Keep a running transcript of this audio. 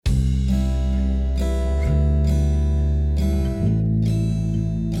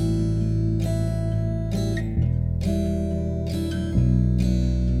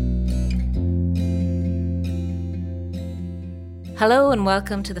Hello and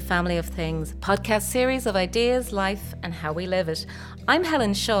welcome to The Family of Things, a podcast series of ideas, life and how we live it. I'm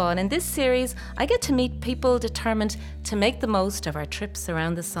Helen Shaw, and in this series I get to meet people determined to make the most of our trips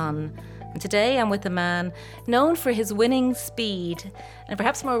around the sun. And today I'm with a man known for his winning speed and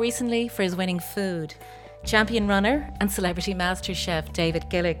perhaps more recently for his winning food. Champion runner and Celebrity Masterchef David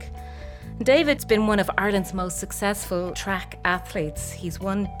Gillick. David's been one of Ireland's most successful track athletes. He's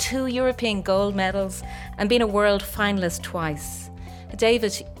won 2 European gold medals and been a world finalist twice.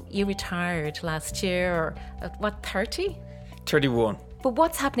 David, you retired last year, or at what, 30? 31. But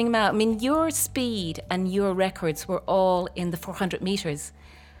what's happening now? I mean, your speed and your records were all in the 400 metres.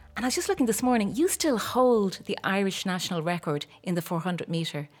 And I was just looking this morning, you still hold the Irish national record in the 400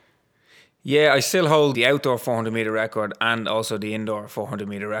 metre. Yeah, I still hold the outdoor 400 metre record and also the indoor 400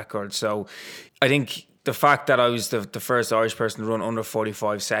 metre record. So I think the fact that I was the first Irish person to run under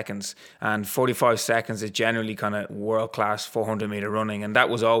 45 seconds, and 45 seconds is generally kind of world-class 400 metre running, and that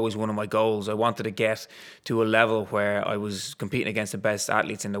was always one of my goals. I wanted to get to a level where I was competing against the best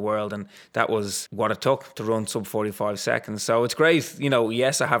athletes in the world, and that was what it took to run sub 45 seconds. So it's great,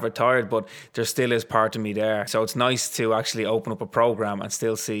 yes, I have retired, but there still is part of me there. So it's nice to actually open up a programme and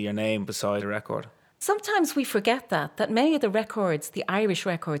still see your name beside a record. Sometimes we forget that many of the records, the Irish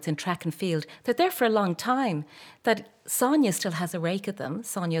records in track and field, they're there for a long time, that Sonia still has a rake of them,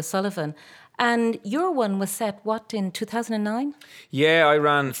 Sonia O'Sullivan. And your one was set, in 2009? Yeah, I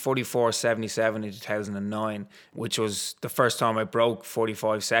ran 44.77 in 2009, which was the first time I broke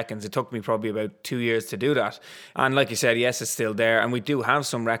 45 seconds. It took me probably about 2 years to do that. And like you said, yes, it's still there. And we do have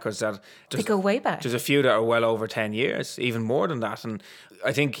some records that... They go way back. There's a few that are well over 10 years, even more than that. And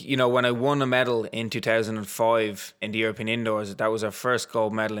I think, when I won a medal in 2005 in the European Indoors, that was our first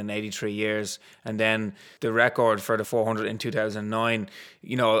gold medal in 83 years. And then the record for the 400 in 2009,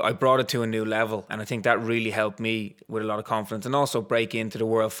 I brought it to a new level. And I think that really helped me with a lot of confidence, and also break into the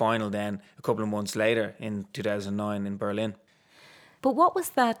world final then a couple of months later in 2009 in Berlin. But what was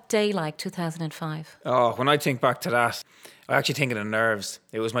that day like, 2005? Oh, when I think back to that, I actually think of the nerves.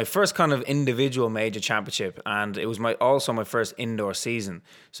 It was my first kind of individual major championship, and it was also my first indoor season.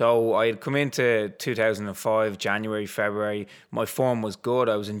 So I had come into 2005, January, February. My form was good.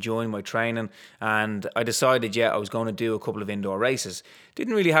 I was enjoying my training, and I decided, I was going to do a couple of indoor races.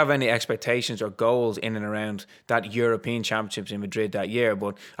 Didn't really have any expectations or goals in and around that European Championships in Madrid that year,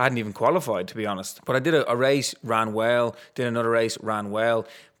 but I hadn't even qualified, to be honest. But I did a race, ran well, did another race, ran well.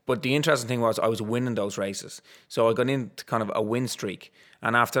 But the interesting thing was I was winning those races. So I got into kind of a win streak.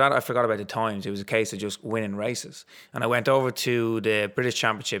 And after that, I forgot about the times. It was a case of just winning races. And I went over to the British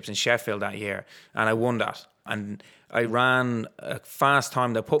Championships in Sheffield that year, and I won that. And I ran a fast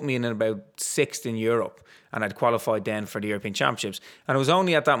time that put me in about 6th in Europe. And I'd qualified then for the European Championships. And it was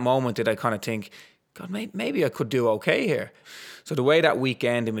only at that moment that I kind of think, God, maybe I could do okay here. So the way that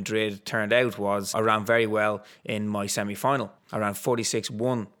weekend in Madrid turned out was I ran very well in my semi-final. I ran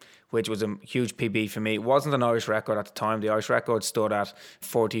 46.1, which was a huge PB for me. It wasn't an Irish record at the time. The Irish record stood at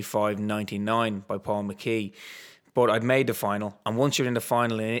 45.99 by Paul McKee. But I'd made the final. And once you're in the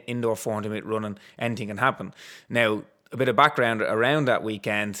final in indoor 400-metre running, anything can happen. Now, a bit of background around that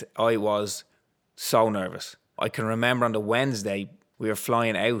weekend, I was so nervous. I can remember on the Wednesday, we were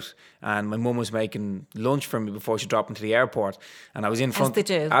flying out, and my mum was making lunch for me before she dropped into the airport. And I was in front...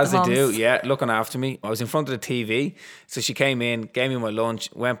 As they do, yeah, looking after me. I was in front of the TV. So she came in, gave me my lunch,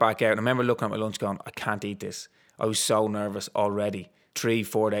 went back out. And I remember looking at my lunch going, I can't eat this. I was so nervous already.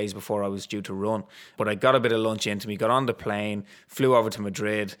 3-4 days before I was due to run. But I got a bit of lunch into me, got on the plane, flew over to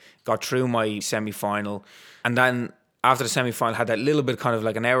Madrid, got through my semi-final. And then after the semi-final, had that little bit kind of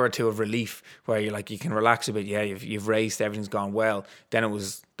like an hour or two of relief where you're like, you can relax a bit. Yeah, you've raced, everything's gone well. Then it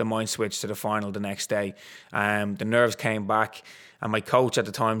was the mind switch to the final the next day. The nerves came back. And my coach at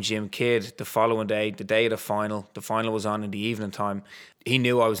the time, Jim Kidd, the following day, the day of the final was on in the evening time. He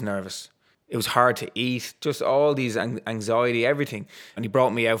knew I was nervous. It was hard to eat, just all these anxiety, everything. And he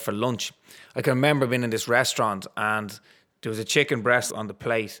brought me out for lunch. I can remember being in this restaurant and there was a chicken breast on the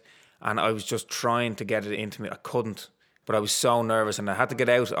plate, and I was just trying to get it into me. I couldn't, but I was so nervous, and I had to get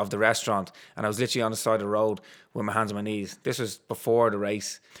out of the restaurant, and I was literally on the side of the road with my hands on my knees. This was before the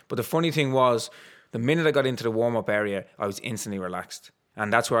race. But the funny thing was, the minute I got into the warm-up area, I was instantly relaxed.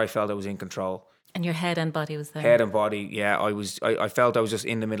 And that's where I felt I was in control. And your head and body was there. Head and body, yeah. I felt I was just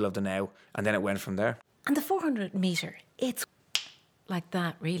in the middle of the now, and then it went from there. And the 400 metre, it's like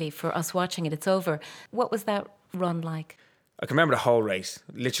that, really. For us watching it, it's over. What was that run like? I can remember the whole race,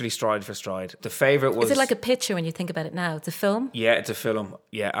 literally stride for stride. The favourite was... Is it like a picture when you think about it now? It's a film? Yeah, it's a film.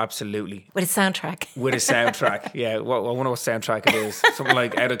 Yeah, absolutely. With a soundtrack? With a soundtrack, yeah. I wonder what soundtrack it is. Something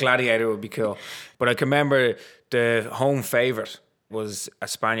like Out of Gladiator would be cool. But I can remember the home favourite was a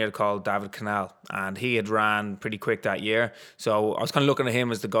Spaniard called David Canal, and he had ran pretty quick that year. So I was kind of looking at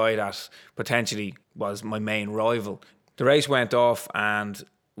him as the guy that potentially was my main rival. The race went off and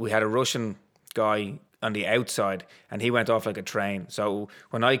we had a Russian guy on the outside and he went off like a train. So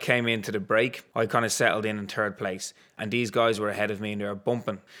when I came into the break, I kind of settled in third place and these guys were ahead of me and they were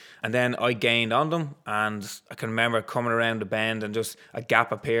bumping. And then I gained on them and I can remember coming around the bend and just a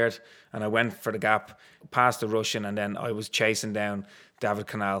gap appeared and I went for the gap past the Russian and then I was chasing down David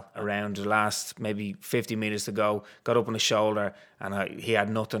Canal around the last maybe 50 metres to go, got up on his shoulder and he had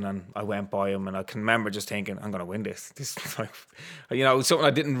nothing and I went by him and I can remember just thinking, I'm going to win this. This is like, something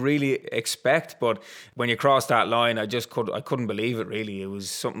I didn't really expect, but when you cross that line, I couldn't believe it really. It was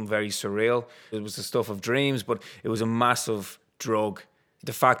something very surreal. It was the stuff of dreams, but it was a massive drug.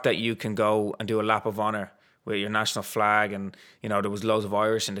 The fact that you can go and do a lap of honour with your national flag and, there was loads of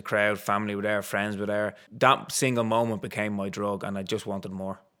Irish in the crowd, family were there, friends were there. That single moment became my drug and I just wanted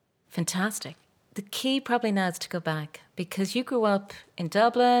more. Fantastic. The key probably now is to go back because you grew up in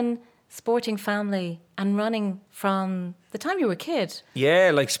Dublin, sporting family and running from the time you were a kid.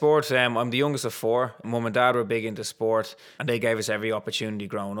 Yeah, like sport. I'm the youngest of four. Mum and dad were big into sport and they gave us every opportunity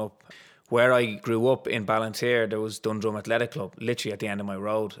growing up. Where I grew up in Ballinteer, there was Dundrum Athletic Club, literally at the end of my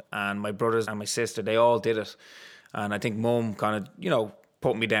road. And my brothers and my sister, they all did it. And I think Mum kind of,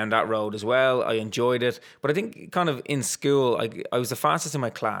 put me down that road as well. I enjoyed it. But I think kind of in school, I was the fastest in my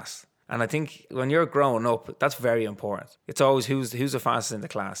class. And I think when you're growing up, that's very important. It's always who's the fastest in the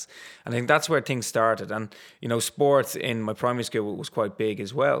class. And I think that's where things started. And, sports in my primary school was quite big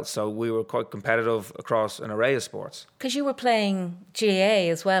as well. So we were quite competitive across an array of sports. Because you were playing GAA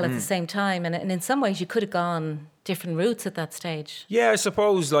as well at the same time. And in some ways you could have gone different routes at that stage. Yeah, I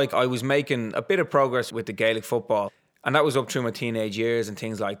suppose I was making a bit of progress with the Gaelic football. And that was up through my teenage years and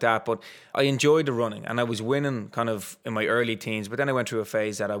things like that. But I enjoyed the running and I was winning kind of in my early teens. But then I went through a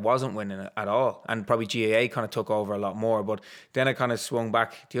phase that I wasn't winning at all. And probably GAA kind of took over a lot more. But then I kind of swung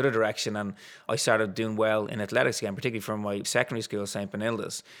back the other direction and I started doing well in athletics again, particularly from my secondary school, St.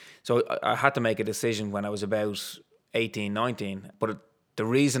 Benilda's. So I had to make a decision when I was about 18, 19. But the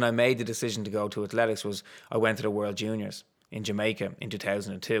reason I made the decision to go to athletics was I went to the World Juniors in Jamaica in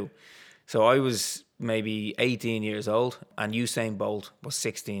 2002. So I was maybe 18 years old and Usain Bolt was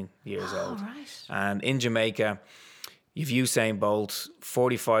 16 years old. Right. And in Jamaica, you've Usain Bolt,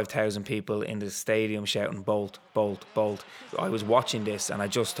 45,000 people in the stadium shouting Bolt, Bolt, Bolt. I was watching this and I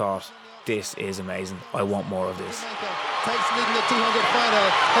just thought, this is amazing. I want more of this. Takes leading the 200 final,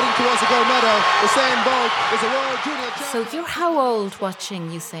 heading towards the gold medal. Usain Bolt is a world junior champion. So you're how old watching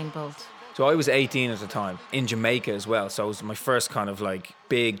Usain Bolt? So I was 18 at the time, in Jamaica as well. So it was my first kind of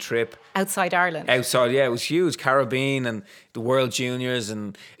big trip. Outside Ireland? Outside, yeah, it was huge. Caribbean and the World Juniors.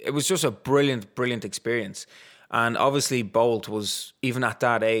 And it was just a brilliant, brilliant experience. And obviously Bolt was, even at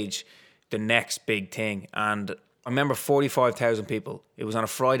that age, the next big thing. And I remember 45,000 people. It was on a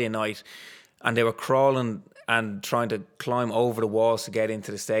Friday night and they were crawling and trying to climb over the walls to get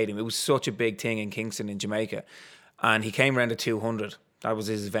into the stadium. It was such a big thing in Kingston in Jamaica. And he came around to 200. That was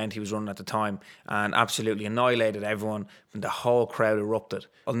his event he was running at the time and absolutely annihilated everyone and the whole crowd erupted.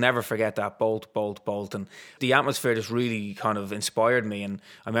 I'll never forget that, Bolt, Bolt, Bolt. And the atmosphere just really kind of inspired me. And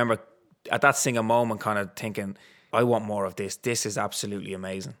I remember at that single moment kind of thinking, I want more of this. This is absolutely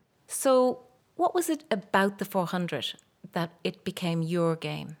amazing. So what was it about the 400 that it became your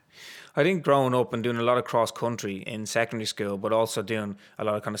game? I think growing up and doing a lot of cross country in secondary school, but also doing a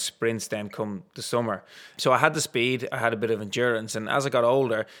lot of kind of sprints then come the summer. So I had the speed, I had a bit of endurance, and as I got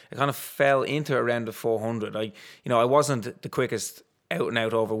older, I kind of fell into around the 400. I wasn't the quickest out and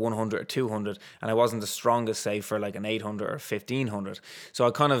out over 100 or 200, and I wasn't the strongest, say, for an 800 or 1500. So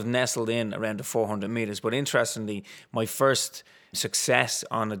I kind of nestled in around the 400 metres. But interestingly, my first success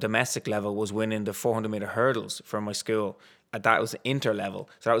on a domestic level was winning the 400 metre hurdles for my school. That was inter-level,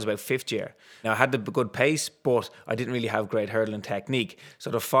 so that was about fifth year. Now, I had the good pace, but I didn't really have great hurdling technique. So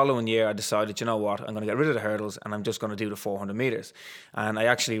the following year, I decided, you know what, I'm going to get rid of the hurdles and I'm just going to do the 400 metres. And I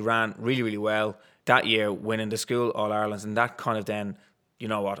actually ran really, really well that year, winning the school All-Irelands. And that kind of then, you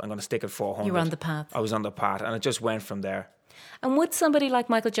know what, I'm going to stick at 400. You were on the path. I was on the path, and it just went from there. And would somebody like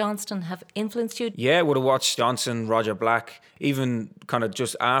Michael Johnston have influenced you? Yeah, I would have watched Johnson, Roger Black. Even kind of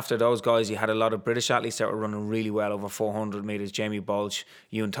just after those guys, you had a lot of British athletes that were running really well over 400 metres. Jamie Balch,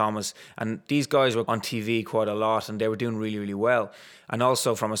 Ewan Thomas. And these guys were on TV quite a lot and they were doing really, really well. And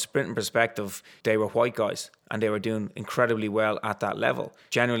also from a sprinting perspective, they were white guys. and they were doing incredibly well at that level.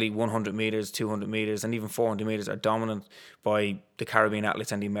 Generally 100 metres, 200 metres and even 400 metres are dominant by the Caribbean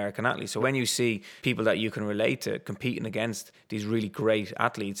athletes and the American athletes. So when you see people that you can relate to competing against these really great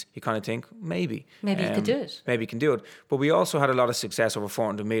athletes, you kind of think, maybe you could do it. Maybe you can do it. But we also had a lot of success over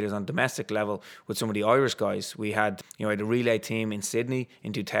 400 metres on domestic level with some of the Irish guys. We had, I had a relay team in Sydney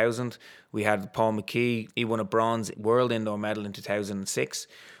in 2000. We had Paul McKee. He won a bronze world indoor medal in 2006.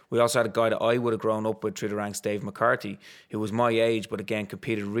 We also had a guy that I would have grown up with through the ranks, Dave McCarthy, who was my age, but again,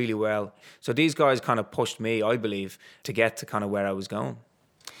 competed really well. So these guys kind of pushed me, I believe, to get to kind of where I was going.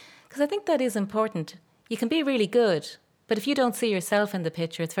 Because I think that is important. You can be really good, but if you don't see yourself in the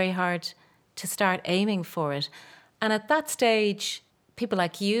picture, it's very hard to start aiming for it. And at that stage, people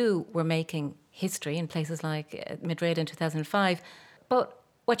like you were making history in places like Madrid in 2005. But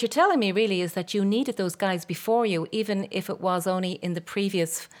what you're telling me really is that you needed those guys before you, even if it was only in the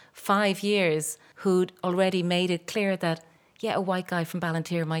previous 5 years, who'd already made it clear that, yeah, a white guy from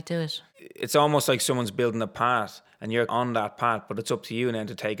Ballinteer might do it. It's almost like someone's building a path and you're on that path, but it's up to you then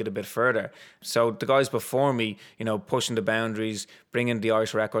to take it a bit further. So the guys before me, pushing the boundaries, bringing the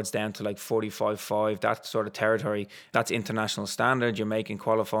Irish records down to like 45.5, that sort of territory, that's international standard. You're making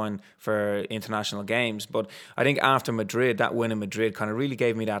qualifying for international games. But I think after Madrid, that win in Madrid kind of really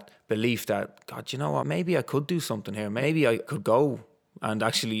gave me that belief that, God, you know what, maybe I could do something here. Maybe I could go and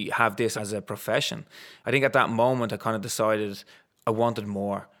actually have this as a profession. I think at that moment, I kind of decided I wanted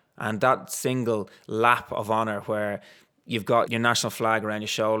more. And that single lap of honour where you've got your national flag around your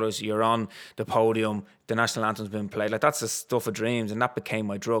shoulders, you're on the podium, the national anthem's been played, like that's the stuff of dreams, and that became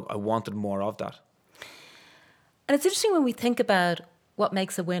my drug. I wanted more of that. And it's interesting when we think about what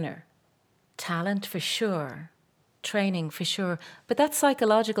makes a winner. Talent for sure, training for sure, but that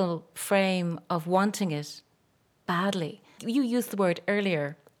psychological frame of wanting it badly. You used the word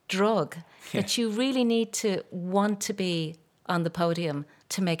earlier, drug, that you really need to want to be on the podium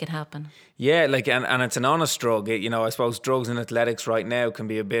to make it happen. Yeah, and it's an honest drug. I suppose drugs in athletics right now can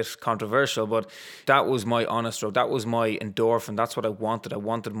be a bit controversial, but that was my honest drug. That was my endorphin. That's what I wanted. I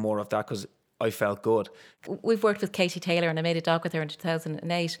wanted more of that because I felt good. We've worked with Katie Taylor and I made a doc with her in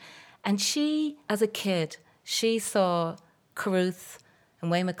 2008. And she, as a kid, she saw Carruth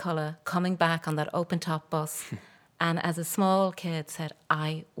and Wayne McCullough coming back on that open-top bus and as a small kid said,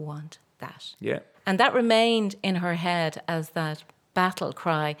 I want that. Yeah. And that remained in her head as that battle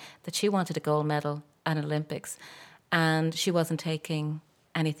cry that she wanted a gold medal at Olympics and she wasn't taking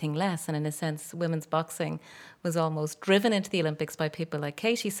anything less. And in a sense, women's boxing was almost driven into the Olympics by people like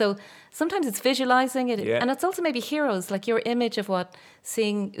Katie. So sometimes it's visualising it. Yeah. And it's also maybe heroes, like your image of what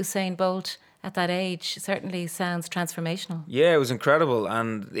seeing Usain Bolt at that age certainly sounds transformational. Yeah, it was incredible.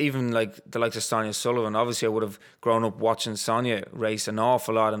 And even like the likes of Sonia Sullivan, obviously I would have grown up watching Sonia race an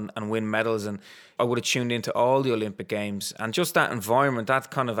awful lot and win medals, and I would have tuned into all the Olympic Games. And just that environment, that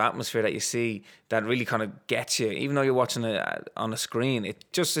kind of atmosphere that you see, that really kind of gets you, even though you're watching it on a screen, it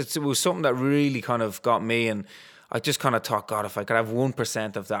was something that really kind of got me. And I just kind of thought, God, if I could have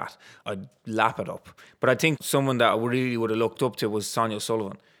 1% of that, I'd lap it up. But I think someone that I really would have looked up to was Sonia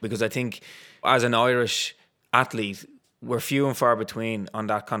Sullivan, because I think as an Irish athlete, we're few and far between on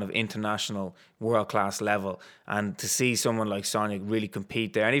that kind of international world-class level. And to see someone like Sonia really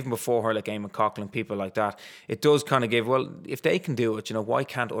compete there, and even before her, like Eamon Coughlin, people like that, it does kind of give, well, if they can do it, why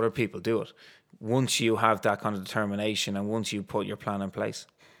can't other people do it? Once you have that kind of determination and once you put your plan in place.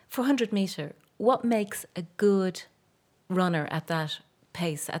 400 metre, what makes a good runner at that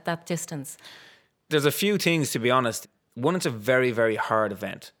pace, at that distance? There's a few things, to be honest. One, it's a very, very hard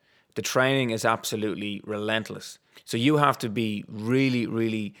event. The training is absolutely relentless. So you have to be really,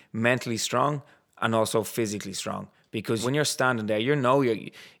 really mentally strong and also physically strong. Because when you're standing there, you're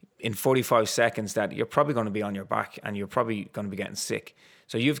in 45 seconds that you're probably going to be on your back and you're probably going to be getting sick.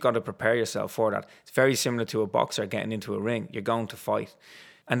 So you've got to prepare yourself for that. It's very similar to a boxer getting into a ring. You're going to fight.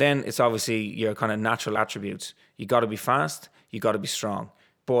 And then it's obviously your kind of natural attributes. You got to be fast, you got to be strong.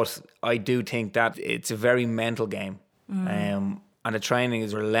 But I do think that it's a very mental game. And the training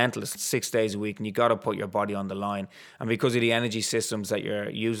is relentless, 6 days a week, and you got to put your body on the line. And because of the energy systems that you're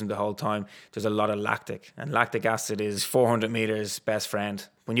using the whole time, there's a lot of lactic. And lactic acid is 400 metres best friend.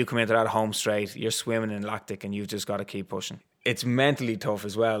 When you come into that home straight, you're swimming in lactic and you've just got to keep pushing. It's mentally tough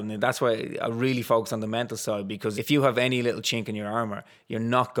as well. And that's why I really focus on the mental side, because if you have any little chink in your armour, you're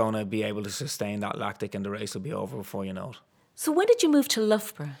not going to be able to sustain that lactic and the race will be over before you know it. So when did you move to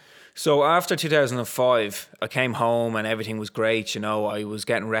Loughborough? So after 2005, I came home and everything was great. I was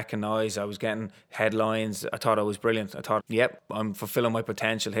getting recognised. I was getting headlines. I thought I was brilliant. I thought, yep, I'm fulfilling my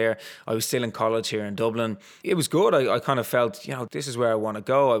potential here. I was still in college here in Dublin. It was good. I kind of felt, this is where I want to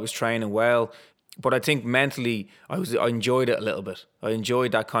go. I was training well. But I think mentally, I enjoyed it a little bit. I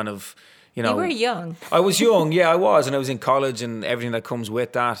enjoyed that kind of, you know. You were young. I was young, yeah, I was. And I was in college and everything that comes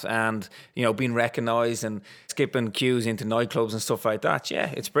with that. And, you know, being recognised and skipping queues into nightclubs and stuff like that.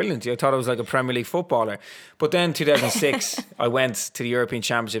 Yeah, it's brilliant. I thought I was like a Premier League footballer. But then 2006, I went to the European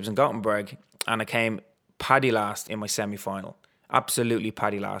Championships in Gothenburg and I came paddy last in my semi-final. Absolutely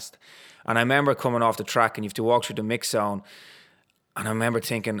paddy last. And I remember coming off the track and you have to walk through the mix zone. And I remember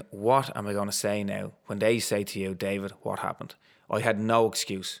thinking, what am I going to say now when they say to you, David, what happened? I had no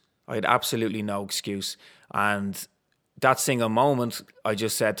excuse. I had absolutely no excuse. And that single moment, I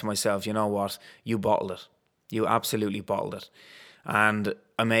just said to myself, you know what? You bottled it. You absolutely bottled it. And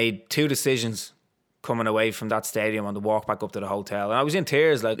I made 2 decisions coming away from that stadium on the walk back up to the hotel. And I was in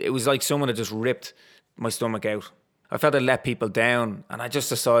tears. Like, it was like someone had just ripped my stomach out. I felt I let people down, and I just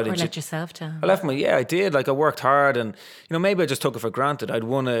decided... Or let yourself down. I did. Like, I worked hard, and, you know, maybe I just took it for granted. I'd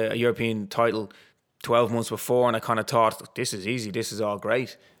won a European title 12 months before, and I kind of thought, this is easy, this is all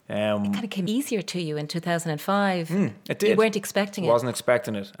great. It kind of came easier to you in 2005. It did. You weren't expecting it. Wasn't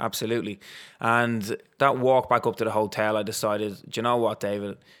expecting it, absolutely. And that walk back up to the hotel, I decided, do you know what,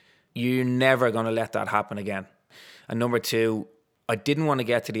 David? You're never going to let that happen again. And number 2, I didn't want to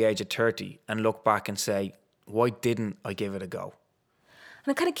get to the age of 30 and look back and say, why didn't I give it a go?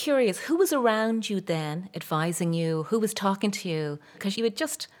 And I'm kind of curious, who was around you then, advising you? Who was talking to you? Because you had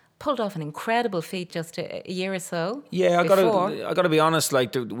just pulled off an incredible feat just a year or so. Yeah, I got to be honest.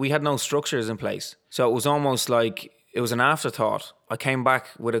 Like, we had no structures in place, so it was almost like it was an afterthought. I came back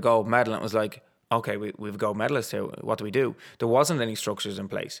with a gold medal, and it was like, okay, we've a gold medalist here. What do we do? There wasn't any structures in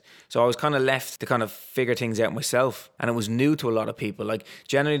place. So I was kind of left to kind of figure things out myself. And it was new to a lot of people. Like,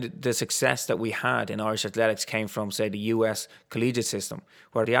 generally, the success that we had in Irish athletics came from, say, the US collegiate system,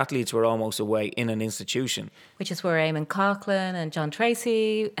 where the athletes were almost away in an institution. Which is where Eamon Coughlin and John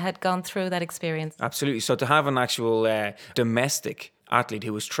Tracy had gone through that experience. Absolutely. So to have an actual domestic athlete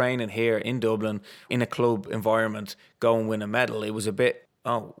who was training here in Dublin in a club environment go and win a medal, it was a bit...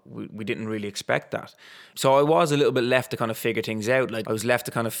 we didn't really expect that. So I was a little bit left to kind of figure things out. Like, I was left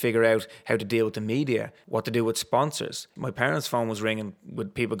to kind of figure out how to deal with the media, what to do with sponsors. My parents' phone was ringing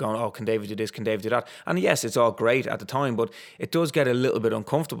with people going, oh, can David do this? Can David do that? And yes, it's all great at the time, but it does get a little bit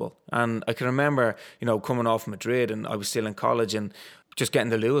uncomfortable. And I can remember, you know, coming off Madrid and I was still in college and just getting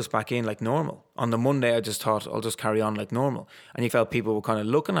the Lewis back in like normal. On the Monday, I just thought, I'll just carry on like normal. And you felt people were kind of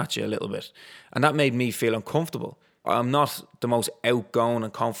looking at you a little bit. And that made me feel uncomfortable. I'm not the most outgoing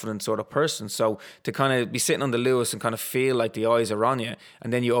and confident sort of person. So to kind of be sitting on the Lewis and kind of feel like the eyes are on you,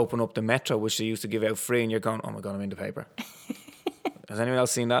 and then you open up the Metro, which they used to give out free, and you're going, oh my God, I'm in the paper. Has anyone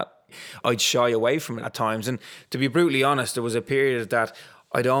else seen that? I'd shy away from it at times. And to be brutally honest, there was a period that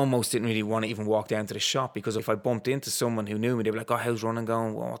I'd almost didn't really want to even walk down to the shop, because if I bumped into someone who knew me, they'd be like, oh, how's running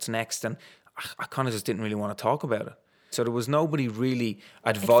going? Well, what's next? And I kind of just didn't really want to talk about it. So there was nobody really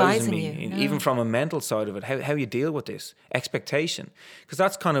advising me, even from a mental side of it, how you deal with this expectation. Because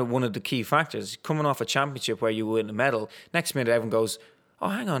that's kind of one of the key factors. Coming off a championship where you win a medal, next minute everyone goes, oh,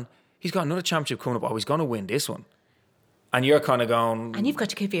 hang on, he's got another championship coming up. Oh, he's going to win this one. And you're kind of going... And you've got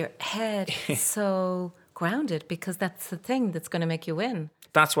to keep your head so grounded, because that's the thing that's going to make you win.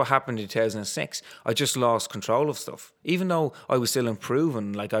 That's what happened in 2006. I just lost control of stuff. Even though I was still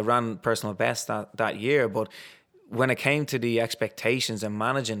improving, like I ran personal best that year, but... when it came to the expectations and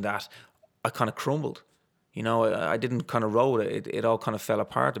managing that, I kind of crumbled. You know, I didn't kind of roll it. It all kind of fell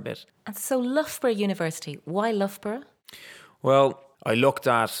apart a bit. And so Loughborough University, why Loughborough? Well, I looked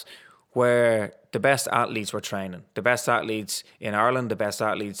at where the best athletes were training. The best athletes in Ireland, the best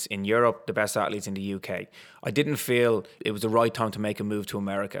athletes in Europe, the best athletes in the UK. I didn't feel it was the right time to make a move to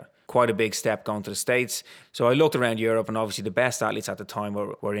America. Quite a big step going to the States. So I looked around Europe, and obviously the best athletes at the time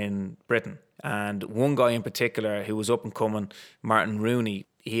were in Britain. And one guy in particular who was up and coming, Martin Rooney,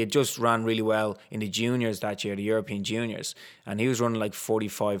 he had just ran really well in the juniors that year, the European juniors, and he was running like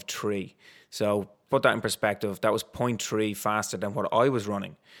 45.3. So put that in perspective, that was 0.3 faster than what I was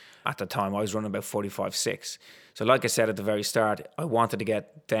running. At the time, I was running about 45.6. So like I said at the very start, I wanted to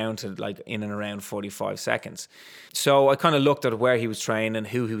get down to like in and around 45 seconds. So I kind of looked at where he was training,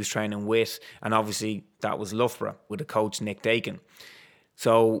 who he was training with, and obviously that was Loughborough with the coach Nick Dakin.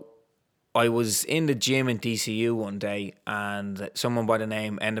 So I was in the gym in DCU one day, and someone by the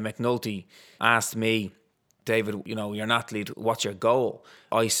name Enda McNulty asked me, David, you know, you're an athlete, what's your goal?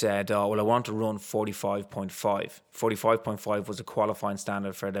 I said, well, I want to run 45.5. 45.5 was a qualifying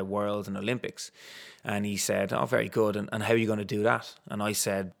standard for the World and Olympics. And he said, oh, very good. And how are you going to do that? And I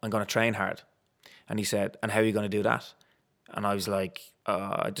said, I'm going to train hard. And he said, and how are you going to do that? And I was like,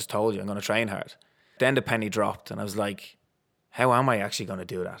 I just told you, I'm going to train hard. Then the penny dropped, and I was like, how am I actually going to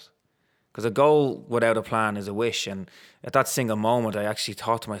do that? Because a goal without a plan is a wish. And at that single moment, I actually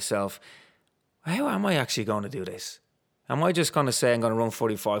thought to myself, how am I actually going to do this? Am I just going to say I'm going to run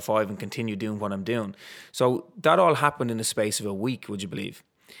 45.5 and continue doing what I'm doing? So that all happened in the space of a week, would you believe?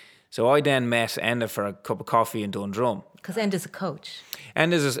 So I then met Enda for a cup of coffee in Dundrum. Because Enda's a coach.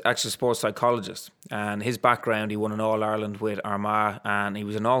 Enda's actually a sports psychologist. And his background, he won an All-Ireland with Armagh and he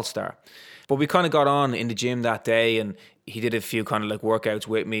was an All-Star. But we kind of got on in the gym that day and he did a few kind of like workouts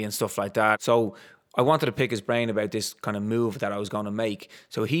with me and stuff like that. So I wanted to pick his brain about this kind of move that I was going to make.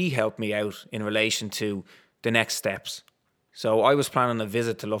 So he helped me out in relation to the next steps. So I was planning a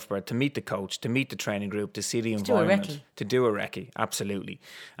visit to Loughborough to meet the coach, to meet the training group, to see the environment. To do a recce, absolutely.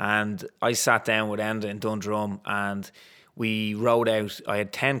 And I sat down with Enda in Dundrum and we wrote out, I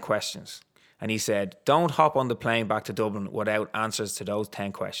had 10 questions. And he said, don't hop on the plane back to Dublin without answers to those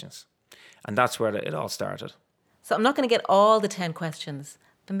 10 questions. And that's where it all started. So I'm not going to get all the 10 questions,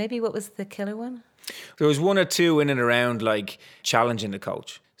 but maybe what was the killer one? There was one or two in and around like challenging the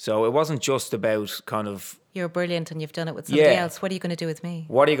coach. So it wasn't just about kind of... You're brilliant and you've done it with somebody else. What are you going to do with me?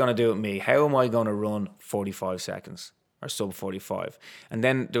 What are you going to do with me? How am I going to run 45 seconds or sub 45? And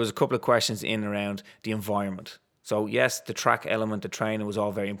then there was a couple of questions in and around the environment. So yes, the track element, the training was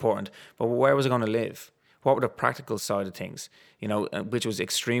all very important. But where was I going to live? What were the practical side of things? You know, which was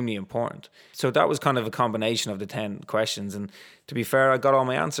extremely important. So that was kind of a combination of the 10 questions. And to be fair, I got all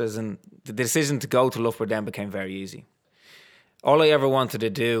my answers. And the decision to go to Loughborough then became very easy. All I ever wanted to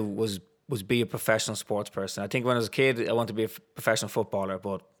do was be a professional sports person. I think when I was a kid, I wanted to be a professional footballer,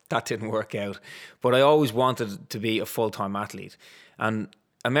 but that didn't work out. But I always wanted to be a full-time athlete. And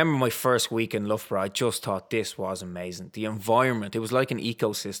I remember my first week in Loughborough, I just thought this was amazing. The environment, it was like an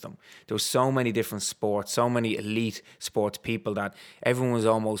ecosystem. There were so many different sports, so many elite sports people that everyone was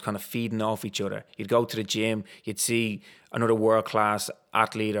almost kind of feeding off each other. You'd go to the gym, you'd see another world-class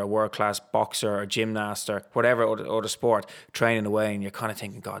athlete or world-class boxer or gymnast or whatever other sport training away, and you're kind of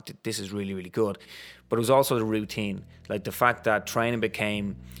thinking, God, this is really, really good. But it was also the routine, like the fact that training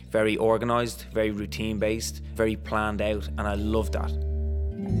became very organised, very routine-based, very planned out, and I loved that.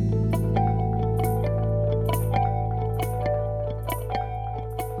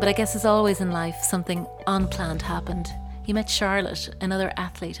 But I guess as always in life, something unplanned happened. You met Charlotte, another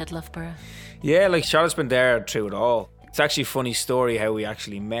athlete at Loughborough. Yeah, like Charlotte's been there through it all. It's actually a funny story how we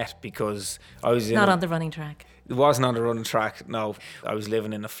actually met because I was Not on the running track. It wasn't on the running track, no. I was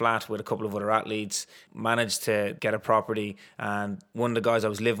living in a flat with a couple of other athletes, managed to get a property, and one of the guys I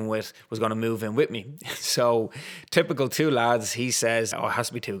was living with was going to move in with me. So, typical two lads, he says, it has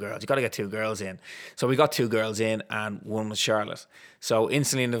to be two girls. You got to get two girls in. So we got two girls in, and one was Charlotte. So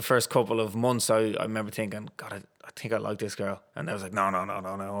instantly in the first couple of months, I remember thinking, God, I think I like this girl. And I was like, no,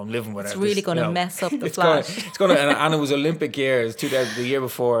 I'm living with her. It's really going to mess up the flat. It's going to, and it was Olympic year. It was 2000, the year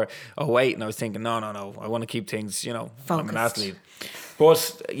before 2008, and I was thinking, no, I want to keep things, Focused. I'm an athlete.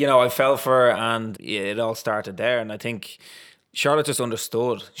 But, I fell for her, and it all started there. And I think Charlotte just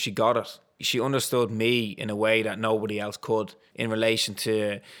understood. She got it. She understood me in a way that nobody else could in relation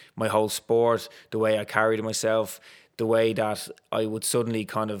to my whole sport, the way I carried myself, the way that I would suddenly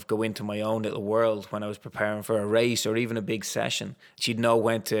kind of go into my own little world when I was preparing for a race or even a big session. She'd know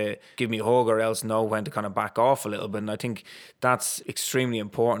when to give me a hug or else know when to kind of back off a little bit. And I think that's extremely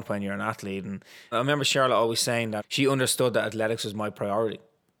important when you're an athlete. And I remember Charlotte always saying that she understood that athletics was my priority.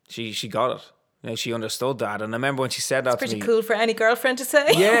 She got it. She understood that. And I remember when she said that to me. It's pretty cool for any girlfriend to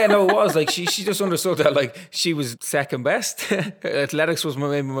say. Yeah, no, it was. Like, she just understood that, like, she was second best. Athletics was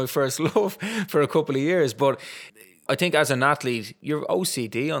maybe my first love for a couple of years. But I think as an athlete, you're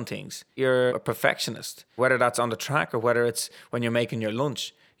OCD on things. You're a perfectionist, whether that's on the track or whether it's when you're making your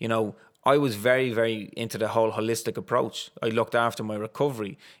lunch. I was very, very into the whole holistic approach. I looked after my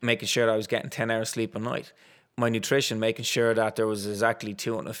recovery, making sure that I was getting 10 hours sleep a night. My nutrition, making sure that there was exactly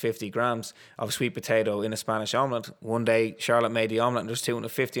 250 grams of sweet potato in a Spanish omelette. One day, Charlotte made the omelette and there's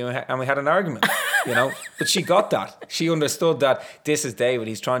 250 and we had an argument, But she got that. She understood that this is David.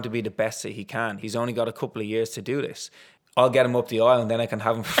 He's trying to be the best that he can. He's only got a couple of years to do this. I'll get him up the aisle and then I can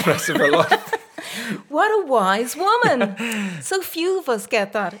have him for the rest of her life. What a wise woman. So few of us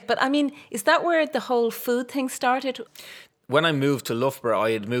get that. But I mean, is that where the whole food thing started? When I moved to Loughborough,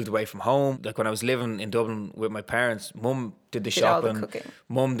 I had moved away from home. Like when I was living in Dublin with my parents, Mum did the shopping. All the cooking.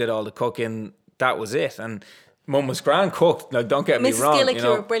 Mum did all the cooking. That was it. And Mum was grand cook. Now, don't get me wrong. Mrs. Gillick,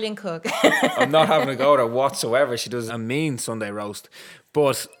 you're a brilliant cook. I'm not having a go at her whatsoever. She does a mean Sunday roast.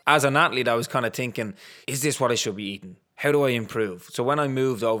 But as an athlete, I was kind of thinking, is this what I should be eating? How do I improve? So when I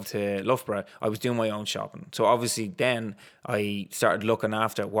moved over to Loughborough, I was doing my own shopping. So obviously then I started looking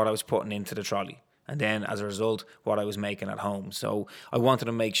after what I was putting into the trolley. and then as a result, what I was making at home. So I wanted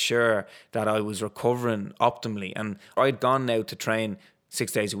to make sure that I was recovering optimally. And I'd gone now to train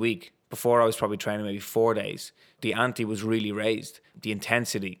 6 days a week. Before I was probably training maybe 4 days. The ante was really raised, the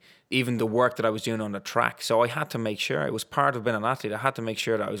intensity, even the work that I was doing on the track. So I had to make sure, it was part of being an athlete, I had to make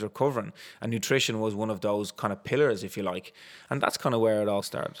sure that I was recovering. And nutrition was one of those kind of pillars, if you like. And that's kind of where it all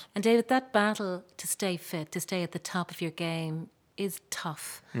started. And David, that battle to stay fit, to stay at the top of your game is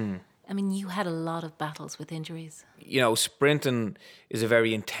tough. I mean, you had a lot of battles with injuries. You know, sprinting is a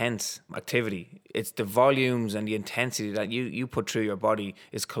very intense activity. It's the volumes and the intensity that you put through your body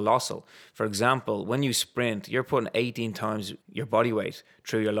is colossal. For example, when you sprint, you're putting 18 times your body weight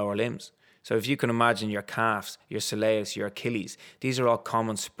through your lower limbs. So if you can imagine your calves, your soleus, your Achilles, these are all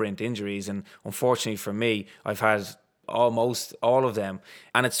common sprint injuries. And unfortunately for me, I've had almost all of them.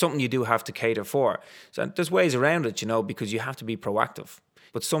 And it's something you do have to cater for. So there's ways around it, you know, because you have to be proactive.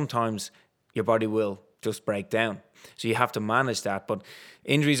 But sometimes your body will just break down. So you have to manage that. But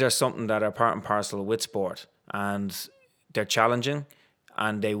injuries are something that are part and parcel with sport. And they're challenging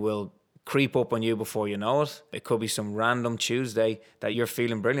and they will creep up on you before you know it. It could be some random Tuesday that you're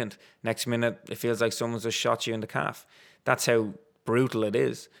feeling brilliant. Next minute, it feels like someone's just shot you in the calf. That's how brutal it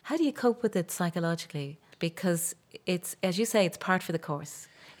is. How do you cope with it psychologically? Because it's, as you say, it's part for the course.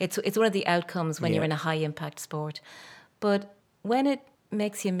 It's one of the outcomes when you're in a high impact sport. But when it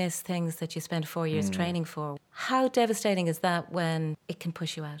makes you miss things that you spent 4 years training for, how devastating is that when it can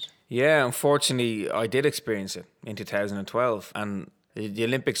push you out? Yeah, unfortunately, I did experience it in 2012. And the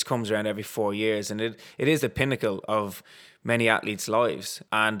Olympics comes around every 4 years, and it is the pinnacle of many athletes' lives.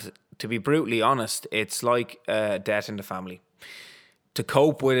 And to be brutally honest, it's like a death in the family. To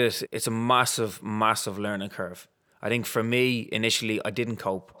cope with it, it's a massive, massive learning curve. I think for me, initially, I didn't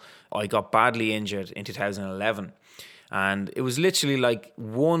cope. I got badly injured in 2011. And it was literally like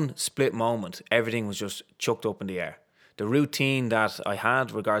one split moment. Everything was just chucked up in the air. The routine that I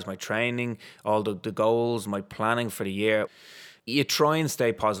had regards my training, all the goals, my planning for the year, you try and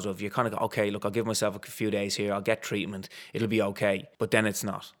stay positive. You kind of go, okay, look, I'll give myself a few days here. I'll get treatment. It'll be okay. But then it's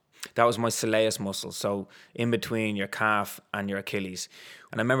not. That was my soleus muscle, so in between your calf and your Achilles.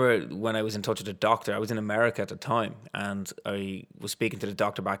 And I remember when I was in touch with the doctor, I was in America at the time, and I was speaking to the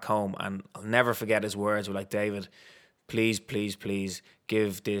doctor back home, and I'll never forget his words were like, David, please, please, please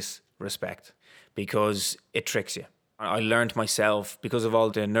give this respect, because it tricks you. I learned myself, because of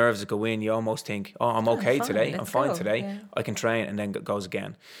all the nerves that go in, you almost think, oh, I'm okay today, I'm fine today, I can train, and then it goes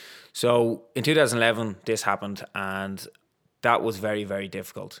again. So in 2011, this happened, and that was very, very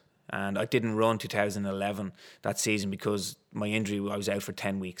difficult. And I didn't run 2011 that season because my injury, I was out for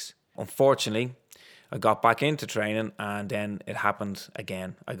 10 weeks. Unfortunately, I got back into training and then it happened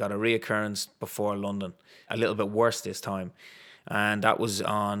again. I got a reoccurrence before London, a little bit worse this time. And that was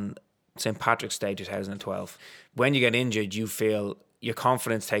on St. Patrick's Day 2012. When you get injured, you feel your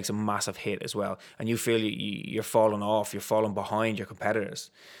confidence takes a massive hit as well. And you feel you're falling off, you're falling behind your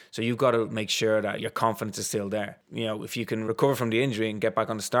competitors. So you've got to make sure that your confidence is still there. You know, if you can recover from the injury and get back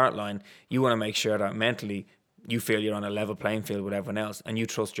on the start line, you want to make sure that mentally you feel you're on a level playing field with everyone else and you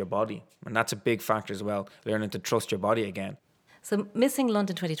trust your body. And that's a big factor as well, learning to trust your body again. So missing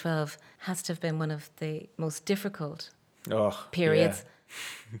London 2012 has to have been one of the most difficult periods. Yeah.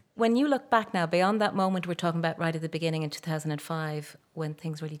 When you look back now, beyond that moment we're talking about right at the beginning in 2005, when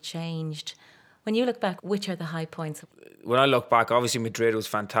things really changed, when you look back, which are the high points? When I look back, obviously Madrid was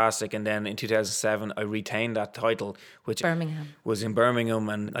fantastic, and then in 2007 I retained that title, which was in Birmingham,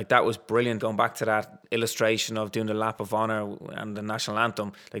 and like that was brilliant. Going back to that illustration of doing the lap of honour and the national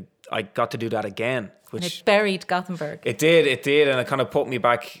anthem, like I got to do that again. And it buried Gothenburg. It did, and it kind of put me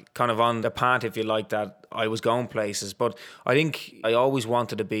back kind of on the path, if you like, that I was going places. But I think I always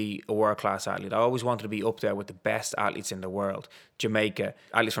wanted to be a world-class athlete. I always wanted to be up there with the best athletes in the world. Jamaica,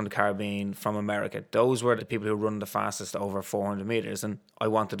 athletes from the Caribbean, from America. Those were the people who run the fastest over 400 metres, and I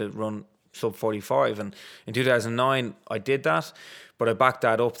wanted to run sub 45. And in 2009, I did that, but I backed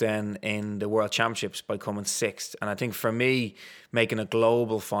that up then in the World Championships by coming sixth. And I think for me, making a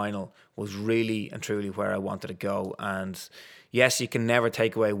global final was really and truly where I wanted to go. And yes, you can never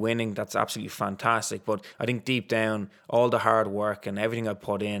take away winning. That's absolutely fantastic. But I think deep down, all the hard work and everything I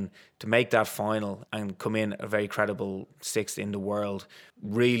put in to make that final and come in a very credible sixth in the world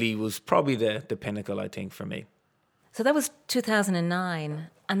really was probably the pinnacle, I think, for me. So that was 2009.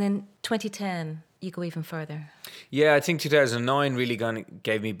 And then 2010, you go even further. Yeah, I think 2009 really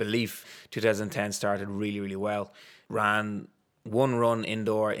gave me belief. 2010 started really, really well. Ran one run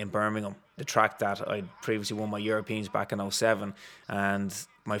indoor in Birmingham, the track that I'd previously won my Europeans back in 2007. And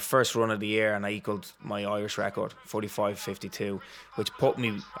my first run of the year, and I equalled my Irish record, 45.52, which put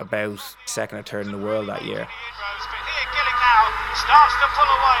me about second or third in the world that year. But here Gillick now starts to pull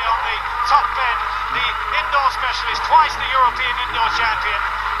away on the top bend. The indoor specialist, twice the European indoor champion,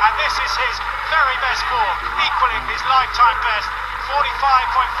 and this is his very best score, equalling his lifetime best, 45.52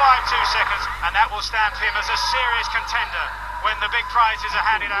 seconds, and that will stamp him as a serious contender when the big prizes are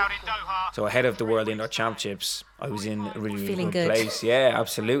handed out in Doha. So ahead of the World Indoor Championships, I was in a really, Feeling good good. place. Yeah,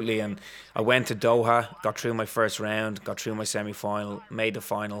 absolutely. And I went to Doha, got through my first round, got through my semi-final, made the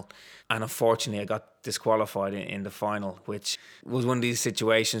final. And unfortunately, I got disqualified in the final, which was one of these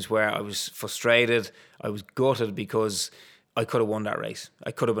situations where I was frustrated. I was gutted because I could have won that race.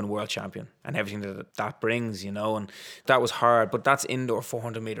 I could have been world champion and everything that brings, you know, and that was hard. But that's indoor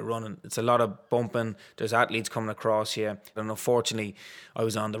 400 metre running. It's a lot of bumping. There's athletes coming across you. And unfortunately, I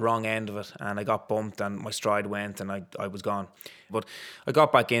was on the wrong end of it and I got bumped and my stride went and I was gone. But I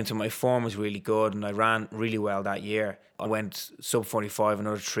got back into it. My form was really good and I ran really well that year. I went sub 45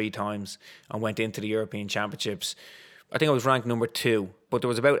 another 3 times and went into the European Championships. I think I was ranked number 2, but there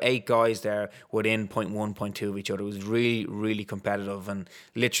was about 8 guys there within 0.1, 0.2 of each other. It was really, really competitive, and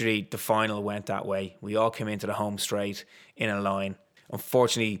literally the final went that way. We all came into the home straight in a line.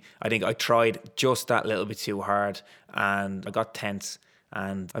 Unfortunately, I think I tried just that little bit too hard and I got tense.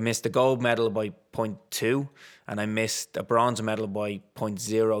 And I missed the gold medal by 0.2 and I missed a bronze medal by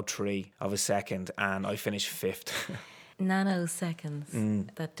 0.03 of a second, and I finished 5th.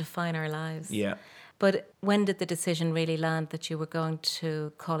 Nanoseconds that define our lives. Yeah. But when did the decision really land that you were going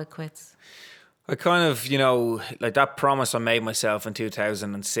to call it quits? I kind of, you know, like that promise I made myself in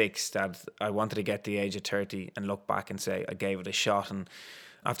 2006 that I wanted to get to the age of 30 and look back and say I gave it a shot. And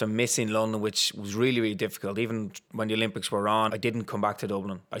after missing London, which was really, really difficult, even when the Olympics were on, I didn't come back to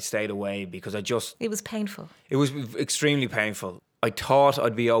Dublin. I stayed away because It was painful. It was extremely painful. I thought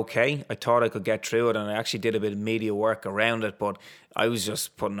I'd be okay. I thought I could get through it, and I actually did a bit of media work around it, but I was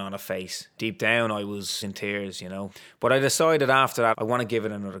just putting on a face. Deep down, I was in tears, you know. But I decided after that, I want to give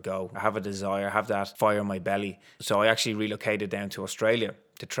it another go. I have a desire, I have that fire in my belly. So I actually relocated down to Australia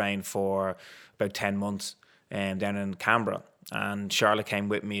to train for about 10 months down in Canberra. And Charlotte came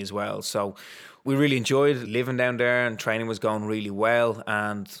with me as well. So we really enjoyed living down there, and training was going really well.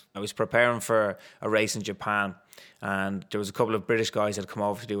 And I was preparing for a race in Japan. And there was a couple of British guys that had come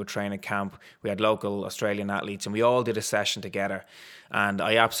over to do a training camp. We had local Australian athletes and we all did a session together, and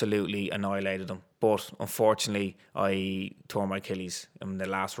I absolutely annihilated them. But unfortunately, I tore my Achilles in the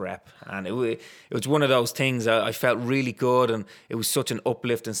last rep, and it was one of those things. I felt really good, and it was such an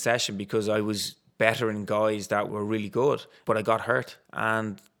uplifting session because I was better in guys that were really good, but I got hurt,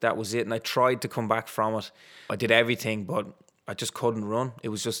 and that was it. And I tried to come back from it. I did everything, but I just couldn't run. It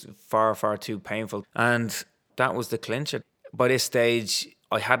was just far, far too painful. And that was the clincher. By this stage,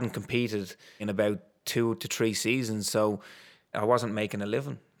 I hadn't competed in about 2 to 3 seasons, so I wasn't making a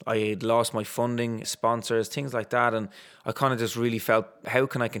living. I had lost my funding, sponsors, things like that, and I kind of just really felt, how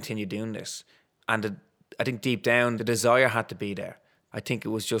can I continue doing this? And I think deep down, the desire had to be there. I think it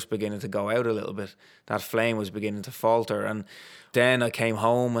was just beginning to go out a little bit. That flame was beginning to falter. And then I came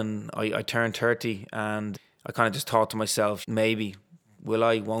home and I turned 30, and I kind of just thought to myself, maybe, will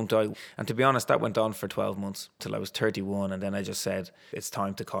I, won't I? And to be honest, that went on for 12 months till I was 31, and then I just said, it's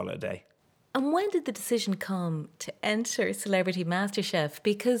time to call it a day. And when did the decision come to enter Celebrity Masterchef?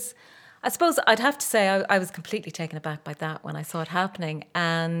 Because I suppose I'd have to say I was completely taken aback by that when I saw it happening.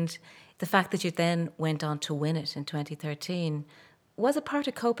 And the fact that you then went on to win it in 2013, was it part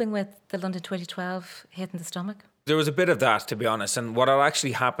of coping with the London 2012 hit in the stomach? There was a bit of that, to be honest. And what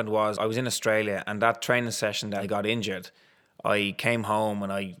actually happened was I was in Australia, and that training session that I got injured, I came home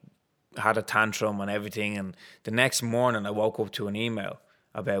and I had a tantrum and everything. And the next morning I woke up to an email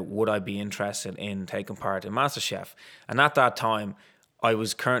about would I be interested in taking part in MasterChef. And at that time, I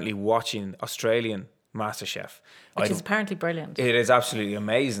was currently watching Australian MasterChef. Which is apparently brilliant. It is absolutely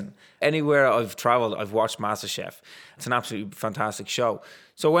amazing. Anywhere I've travelled, I've watched MasterChef. It's an absolutely fantastic show.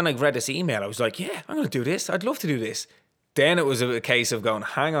 So when I read this email, I was like, yeah, I'm going to do this. I'd love to do this. Then it was a case of going,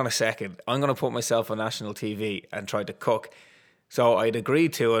 hang on a second, I'm going to put myself on national TV and try to cook. So I'd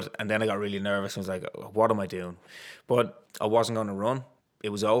agreed to it, and then I got really nervous and was like, what am I doing? But I wasn't going to run. It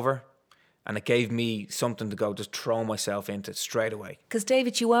was over. And it gave me something to go just throw myself into straight away. Because,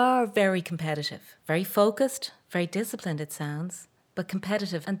 David, you are very competitive, very focused, very disciplined, it sounds, but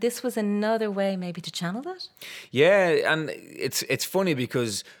competitive. And this was another way maybe to channel that? Yeah, and it's funny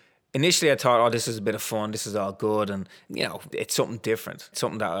because initially I thought, oh, this is a bit of fun, this is all good, and, you know, it's something different,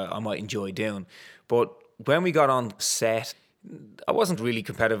 something that I might enjoy doing. But when we got on set, I wasn't really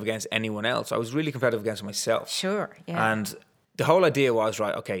competitive against anyone else. I was really competitive against myself. Sure, yeah. And the whole idea was,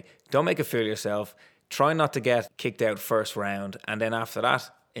 right, okay, don't make a fool of yourself. Try not to get kicked out first round. And then after that,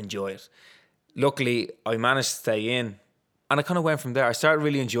 enjoy it. Luckily, I managed to stay in. And I kind of went from there. I started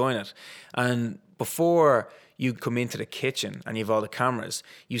really enjoying it. And before you come into the kitchen and you have all the cameras,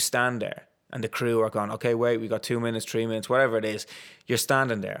 you stand there and the crew are going, okay, wait, we got 2 minutes, 3 minutes, whatever it is. You're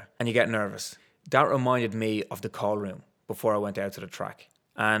standing there and you get nervous. That reminded me of the call room before I went out to the track.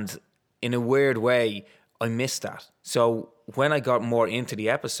 And in a weird way, I missed that. So when I got more into the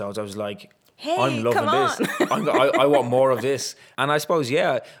episodes, I was like, hey, I'm loving this. I want more of this. And I suppose,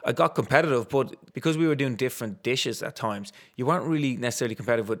 I got competitive, but because we were doing different dishes at times, you weren't really necessarily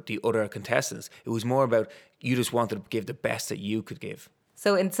competitive with the other contestants. It was more about you just wanted to give the best that you could give.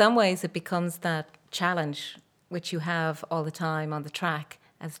 So in some ways it becomes that challenge which you have all the time on the track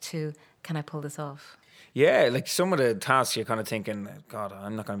as to, can I pull this off? Yeah, like some of the tasks you're kind of thinking, God,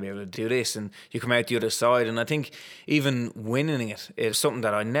 I'm not going to be able to do this. And you come out the other side. And I think even winning it is something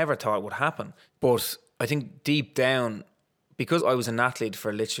that I never thought would happen. But I think deep down, because I was an athlete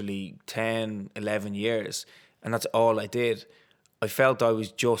for literally 10, 11 years, and that's all I did, I felt I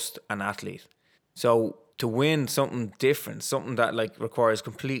was just an athlete. So to win something different, something that like requires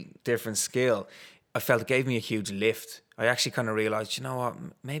complete different skill, I felt it gave me a huge lift. I actually kind of realised, you know what,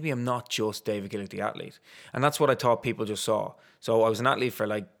 maybe I'm not just David Gillick, the athlete. And that's what I thought people just saw. So I was an athlete for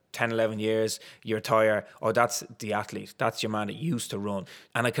like 10, 11 years. You retire, oh, that's the athlete. That's your man that used to run.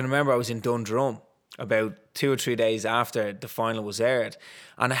 And I can remember I was in Dundrum about 2 or 3 days after the final was aired.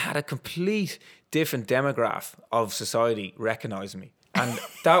 And I had a complete different demographic of society recognise me. And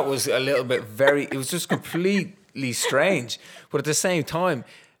that was a little bit it was just completely strange. But at the same time,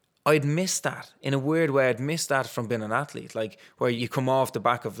 I'd missed that. In a weird way, I'd missed that from being an athlete. Like, where you come off the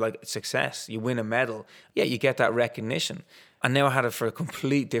back of, like, success, you win a medal. Yeah, you get that recognition. And now I had it for a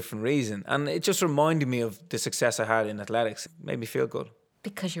complete different reason. And it just reminded me of the success I had in athletics. It made me feel good.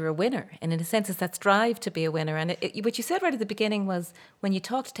 Because you're a winner. And in a sense, it's that strive to be a winner. And what you said right at the beginning was, when you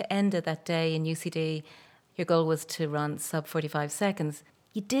talked to Enda that day in UCD, your goal was to run sub 45 seconds.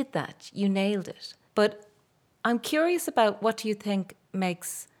 You did that. You nailed it. But I'm curious about, what do you think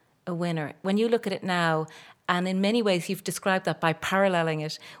makes a winner? When you look at it now, and in many ways you've described that by paralleling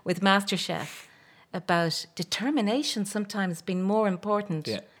it with MasterChef, about determination sometimes being more important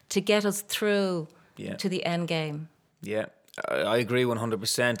to get us through to the end game. Yeah, I agree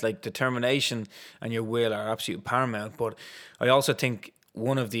 100%. Like, determination and your will are absolutely paramount. But I also think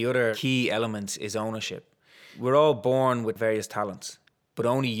one of the other key elements is ownership. We're all born with various talents, but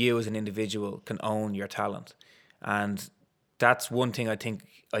only you as an individual can own your talent. And that's one thing I think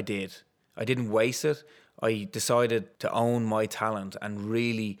I did. I didn't waste it. I decided to own my talent and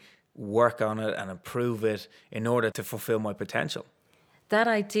really work on it and improve it in order to fulfill my potential. That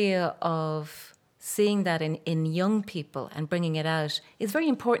idea of seeing that in young people and bringing it out is very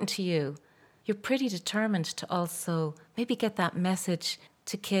important to you. You're pretty determined to also maybe get that message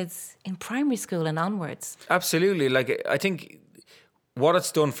to kids in primary school and onwards. Absolutely. Like, I think what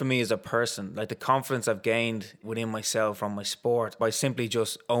it's done for me as a person, like the confidence I've gained within myself from my sport by simply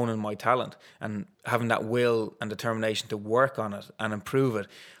just owning my talent and having that will and determination to work on it and improve it.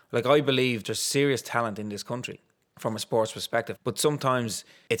 Like, I believe there's serious talent in this country from a sports perspective, but sometimes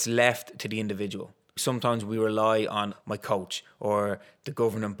it's left to the individual. Sometimes we rely on my coach or the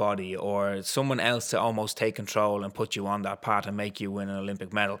governing body or someone else to almost take control and put you on that path and make you win an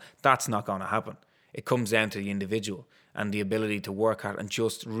Olympic medal. That's not going to happen. It comes down to the individual and the ability to work hard and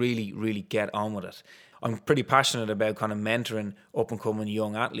just really, really get on with it. I'm pretty passionate about kind of mentoring up-and-coming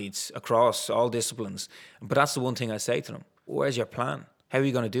young athletes across all disciplines. But that's the one thing I say to them. Where's your plan? How are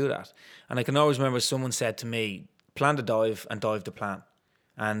you going to do that? And I can always remember someone said to me, plan the dive and dive the plan.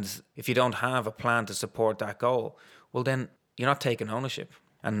 And if you don't have a plan to support that goal, well, then you're not taking ownership.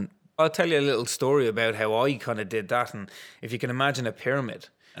 And I'll tell you a little story about how I kind of did that. And if you can imagine a pyramid,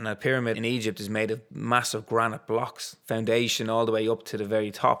 and a pyramid in Egypt is made of massive granite blocks, foundation all the way up to the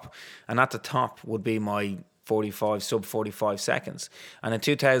very top. And at the top would be my sub 45 seconds. And in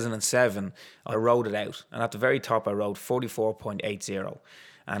 2007, I rode it out. And at the very top, I rode 44.80.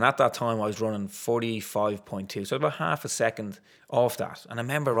 And at that time, I was running 45.2. So about half a second off that. And I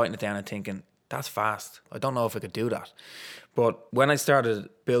remember writing it down and thinking, that's fast. I don't know if I could do that. But when I started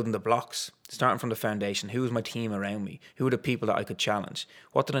building the blocks, starting from the foundation, who was my team around me? Who were the people that I could challenge?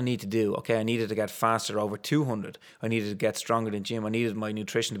 What did I need to do? Okay, I needed to get faster over 200. I needed to get stronger in gym. I needed my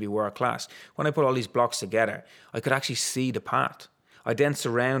nutrition to be world class. When I put all these blocks together, I could actually see the path. I then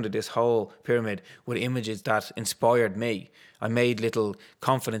surrounded this whole pyramid with images that inspired me. I made little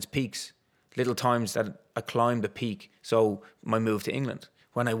confidence peaks, little times that I climbed a peak. So my move to England.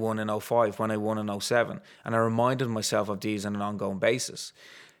 when I won in '05, when I won in '07. And I reminded myself of these on an ongoing basis.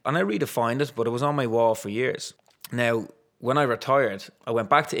 And I redefined it, but it was on my wall for years. Now, when I retired, I went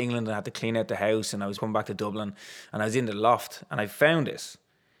back to England and had to clean out the house, and I was coming back to Dublin, and I was in the loft, and I found this.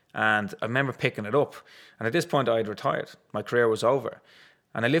 And I remember picking it up. And at this point, I had retired. My career was over.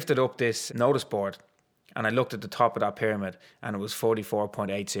 And I lifted up this notice board, and I looked at the top of that pyramid, and it was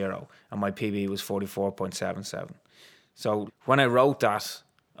 44.80, and my PB was 44.77. So when I wrote that,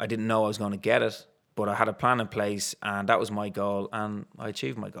 I didn't know I was going to get it, but I had a plan in place, and that was my goal, and I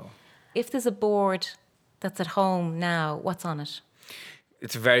achieved my goal. If there's a board that's at home now, what's on it?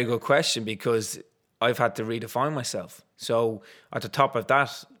 It's a very good question, because I've had to redefine myself. So at the top of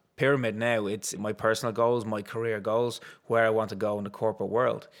that pyramid now, it's my personal goals, my career goals, where I want to go in the corporate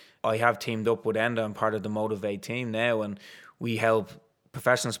world. I have teamed up with Enda. I'm part of the Motivate team now, and we help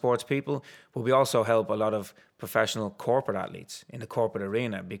professional sports people, but we also help a lot of professional corporate athletes in the corporate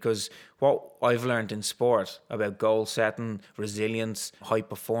arena, because what I've learned in sport about goal setting, resilience, high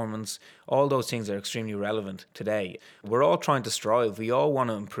performance, all those things are extremely relevant today. We're all trying to strive. We all want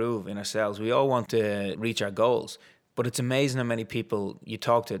to improve in ourselves. We all want to reach our goals. But it's amazing how many people you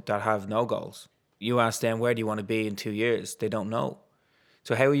talk to that have no goals. You ask them, where do you want to be in 2 years? They don't know.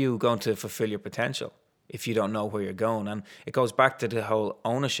 So how are you going to fulfill your potential if you don't know where you're going? And it goes back to the whole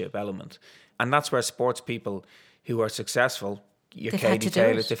ownership element. And that's where sports people who are successful, your Katie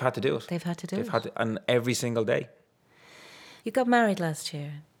Taylors, they've had to do it. They've had to do it. And every single day. You got married last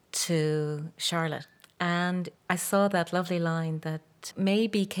year to Charlotte. And I saw that lovely line that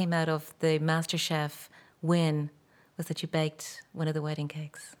maybe came out of the MasterChef win, was that you baked one of the wedding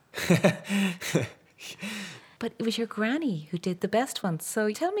cakes. But it was your granny who did the best one.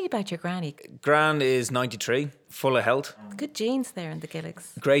 So tell me about your granny. Gran is 93, full of health. Good genes there in the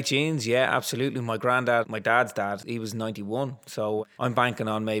Gillicks. Great genes, yeah, absolutely. My granddad, my dad's dad, he was 91. So I'm banking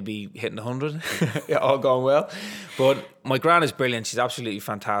on maybe hitting 100. Yeah, all going well. But my gran is brilliant. She's absolutely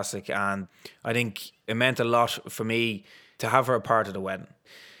fantastic. And I think it meant a lot for me to have her a part of the wedding.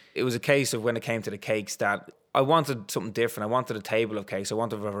 It was a case of when it came to the cakes that I wanted something different. I wanted a table of cakes. I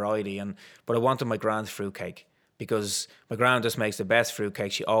wanted a variety. But I wanted my gran's fruitcake, because my gran just makes the best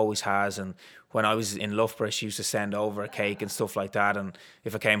fruitcake. She always has. And when I was in Loughborough, she used to send over a cake and stuff like that. And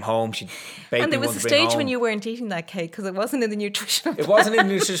if I came home, she'd bake me one. And there was to a bring stage home. when you weren't eating that cake because it wasn't in the nutritional plan. It wasn't in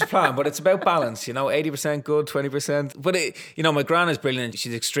the nutrition plan, but it's about balance, 80% good, 20%. But, my gran is brilliant.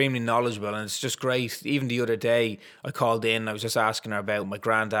 She's extremely knowledgeable, and it's just great. Even the other day, I called in. I was just asking her about my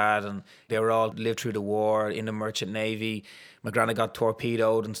granddad, and they were all lived through the war in the Merchant Navy. My granddad got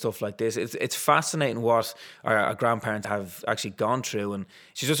torpedoed and stuff like this. It's fascinating what our grandparents have actually gone through, and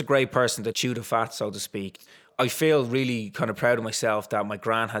she's just a great person to chew the fat, so to speak. I feel really kind of proud of myself that my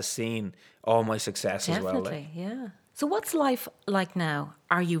gran has seen all my success as well. Definitely, yeah. So what's life like now?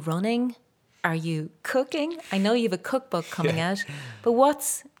 Are you running? Are you cooking? I know you have a cookbook coming out, but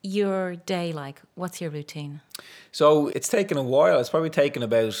what's your day like? What's your routine? So it's taken a while. It's probably taken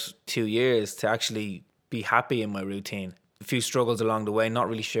about 2 years to actually be happy in my routine. A few struggles along the way, not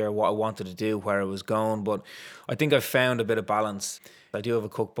really sure what I wanted to do, where I was going, but I think I've found a bit of balance. I do have a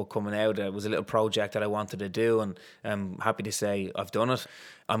cookbook coming out. It was a little project that I wanted to do, and I'm happy to say I've done it.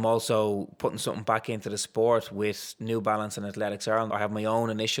 I'm also putting something back into the sport with New Balance and Athletics Ireland. I have my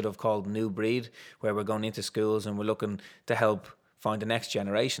own initiative called New Breed, where we're going into schools and we're looking to help find the next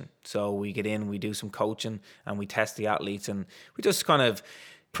generation. So we get in, we do some coaching, and we test the athletes, and we just kind of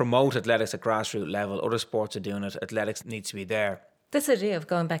promote athletics at grassroots level. Other sports are doing it. Athletics needs to be there. This idea of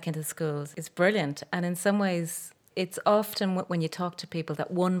going back into schools is brilliant. And in some ways, it's often when you talk to people that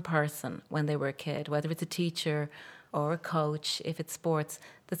one person, when they were a kid, whether it's a teacher or a coach, if it's sports,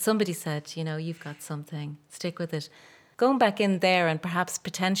 that somebody said, you've got something, stick with it. Going back in there and perhaps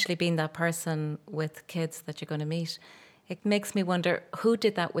potentially being that person with kids that you're going to meet, it makes me wonder, who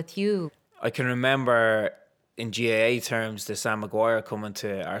did that with you? I can remember in GAA terms, the Sam Maguire coming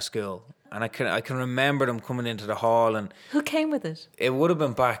to our school. And I can remember them coming into the hall. And who came with it? It would have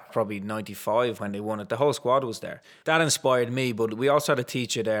been back probably 95 when they won it. The whole squad was there. That inspired me. But we also had a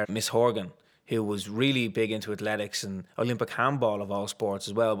teacher there, Miss Horgan, who was really big into athletics and Olympic handball of all sports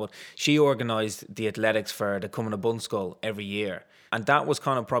as well. But she organised the athletics for the Cumann of Bunskull every year. And that was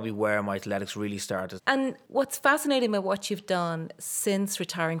kind of probably where my athletics really started. And what's fascinating about what you've done since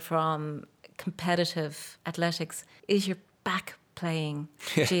retiring from competitive athletics is you're back playing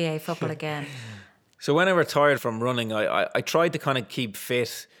GAA football again. So when I retired from running, I tried to kind of keep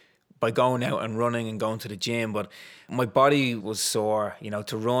fit, by going out and running and going to the gym, but my body was sore,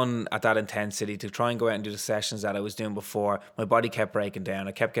 to run at that intensity, to try and go out and do the sessions that I was doing before. My body kept breaking down.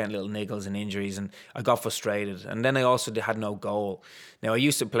 I kept getting little niggles and injuries, and I got frustrated. And then I also had no goal. Now, I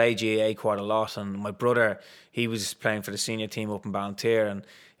used to play GAA quite a lot, and my brother, he was playing for the senior team up in Ballinteer, and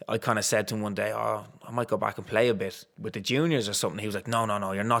I kind of said to him one day, I might go back and play a bit with the juniors or something. He was like,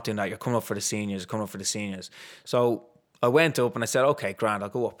 no, you're not doing that. You're coming up for the seniors, So I went up and I said, okay, grand, I'll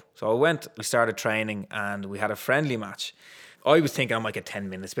go up. So I went, we started training, and we had a friendly match. I was thinking I might get 10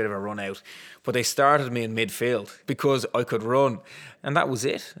 minutes, bit of a run out. But they started me in midfield because I could run. And that was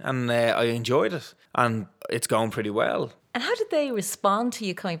it. And I enjoyed it. And it's going pretty well. And how did they respond to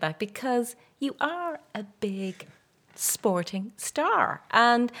you coming back? Because you are a big sporting star.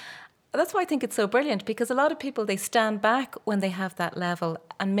 And that's why I think it's so brilliant, because a lot of people, they stand back when they have that level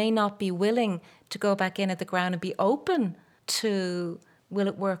and may not be willing to go back in at the ground and be open to, will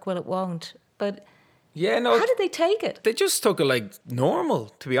it work, will it won't? But yeah, no. How did they take it? They just took it like normal,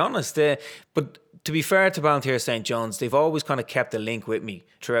 to be honest. But to be fair to Ballinteer St. John's, they've always kind of kept a link with me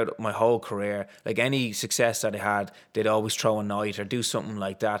throughout my whole career. Like any success that I had, they'd always throw a night or do something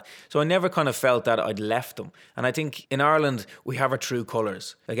like that. So I never kind of felt that I'd left them. And I think in Ireland, we have our true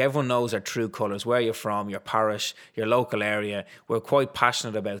colours. Like everyone knows our true colours, where you're from, your parish, your local area. We're quite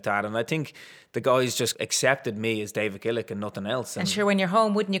passionate about that. And I think the guys just accepted me as David Gillick and nothing else. And sure, when you're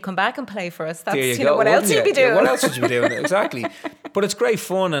home, wouldn't you come back and play for us? That's, there you go, what else you'd be doing. Yeah, what else would you be doing? Exactly. But it's great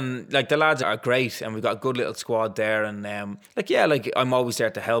fun, and like the lads are great, and we've got a good little squad there. And I'm always there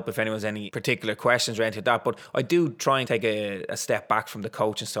to help if anyone's any particular questions or anything like that. But I do try and take a step back from the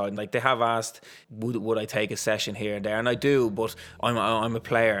coaching side. Like they have asked, would I take a session here and there? And I do, but I'm a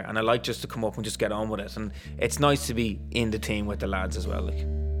player, and I like just to come up and just get on with it. And it's nice to be in the team with the lads as well. Like.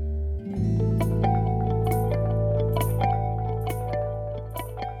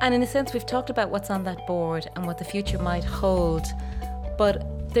 And in a sense, we've talked about what's on that board and what the future might hold,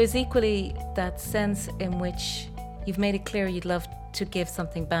 but there's equally that sense in which you've made it clear you'd love to give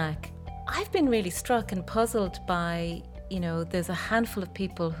something back. I've been really struck and puzzled by, there's a handful of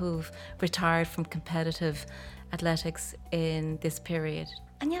people who've retired from competitive athletics in this period.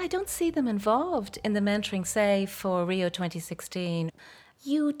 And yet I don't see them involved in the mentoring, say, for Rio 2016.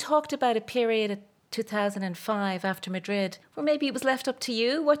 You talked about a period at 2005 after Madrid, where maybe it was left up to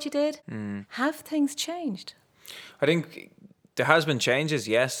you what you did. Have things changed? I think there has been changes,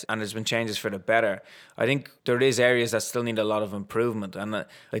 yes, and there's been changes for the better. I think there is areas that still need a lot of improvement, and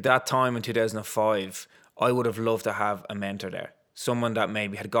like that time in 2005, I would have loved to have a mentor there. Someone that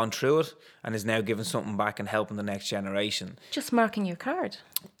maybe had gone through it and is now giving something back and helping the next generation. Just marking your card.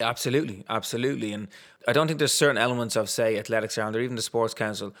 Absolutely. And I don't think there's certain elements of, say, Athletics Ireland or even the Sports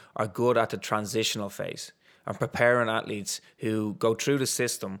Council are good at the transitional phase and preparing athletes who go through the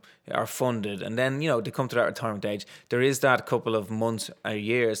system, are funded, and then, they come to that retirement age. There is that couple of months or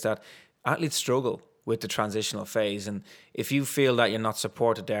years that athletes struggle with the transitional phase, and if you feel that you're not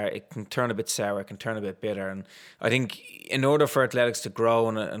supported there, it can turn a bit sour, it can turn a bit bitter. And I think in order for athletics to grow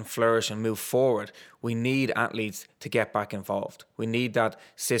and flourish and move forward, we need athletes to get back involved. We need that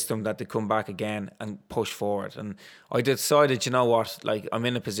system that they come back again and push forward. And I decided, I'm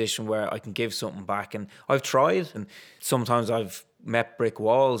in a position where I can give something back, and I've tried, and sometimes I've met brick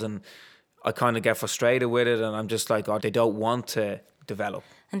walls and I kind of get frustrated with it, and I'm just like, they don't want to develop.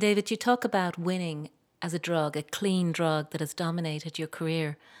 And David, you talk about winning as a drug, a clean drug that has dominated your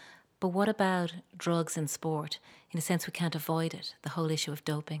career. But what about drugs in sport? In a sense, we can't avoid it, the whole issue of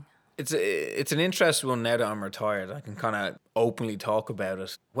doping. It's an interesting one now that I'm retired. I can kind of openly talk about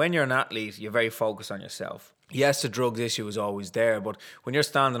it. When you're an athlete, you're very focused on yourself. Yes, the drugs issue is always there, but when you're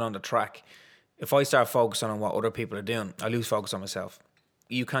standing on the track, if I start focusing on what other people are doing, I lose focus on myself.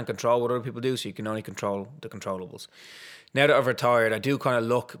 You can't control what other people do, so you can only control the controllables. Now that I've retired, I do kind of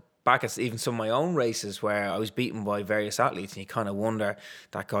look back at even some of my own races where I was beaten by various athletes, and you kind of wonder,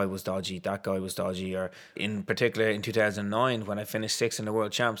 that guy was dodgy, or in particular in 2009 when I finished sixth in the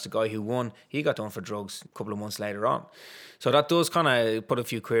World Champs, the guy who won, he got done for drugs a couple of months later on. So that does kind of put a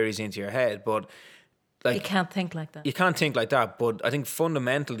few queries into your head, but you can't think like that. You can't think like that, but I think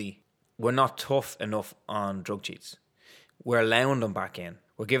fundamentally we're not tough enough on drug cheats. We're allowing them back in.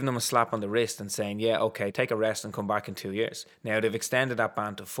 We're giving them a slap on the wrist and saying, yeah, okay, take a rest and come back in 2 years. Now, they've extended that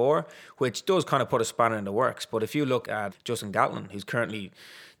ban to 4, which does kind of put a spanner in the works. But if you look at Justin Gatlin, who's currently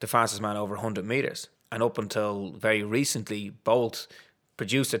the fastest man over 100 metres, and up until very recently, Bolt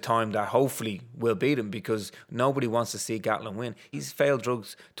produced a time that hopefully will beat him, because nobody wants to see Gatlin win. He's failed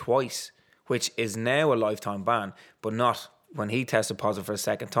drugs twice, which is now a lifetime ban, but not when he tested positive for a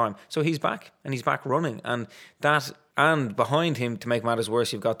second time. So he's back, and he's back running. And that And behind him, to make matters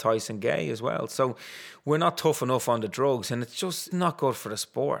worse, you've got Tyson Gay as well. So we're not tough enough on the drugs, and it's just not good for the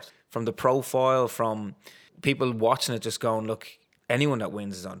sport. From the profile, from people watching it just going, look, anyone that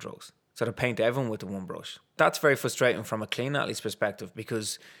wins is on drugs. So they paint everyone with the one brush. That's very frustrating from a clean athlete's perspective,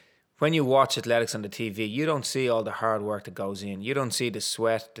 because when you watch athletics on the TV, you don't see all the hard work that goes in. You don't see the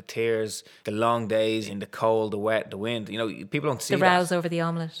sweat, the tears, the long days in the cold, the wet, the wind. You know, people don't see the rows over the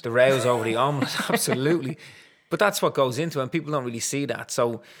omelette. The rows over the omelette, absolutely. But that's what goes into it, and people don't really see that.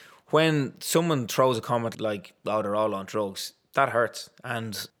 So when someone throws a comment like, oh, they're all on drugs, that hurts.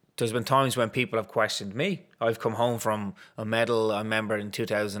 And there's been times when people have questioned me. I've come home from a medal, I remember, in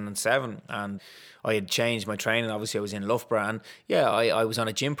 2007, and I had changed my training. Obviously, I was in Loughborough, and I was on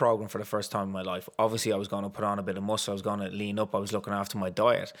a gym program for the first time in my life. Obviously, I was going to put on a bit of muscle. I was going to lean up. I was looking after my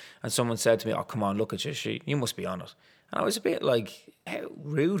diet. And someone said to me, oh, come on, look at you. You must be on it. And I was a bit like, how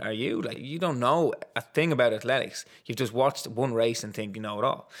rude are you? Like, you don't know a thing about athletics. You've just watched one race and think you know it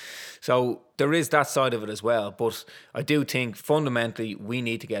all. So there is that side of it as well. But I do think fundamentally we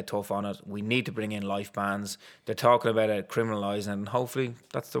need to get tough on it. We need to bring in life bans. They're talking about it, criminalising it, and hopefully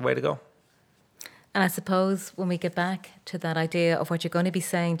that's the way to go. And I suppose when we get back to that idea of what you're going to be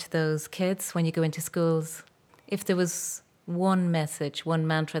saying to those kids when you go into schools, if there was one message, one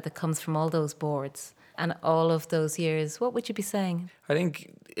mantra that comes from all those boards and all of those years, what would you be saying? I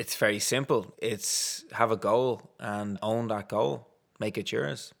think it's very simple. It's have a goal and own that goal. Make it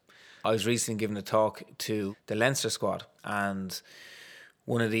yours. I was recently giving a talk to the Leinster squad, and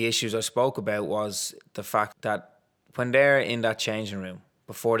one of the issues I spoke about was the fact that when they're in that changing room,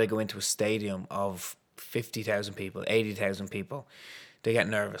 before they go into a stadium of 50,000 people, 80,000 people, they get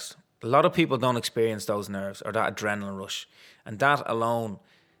nervous. A lot of people don't experience those nerves or that adrenaline rush. And that alone,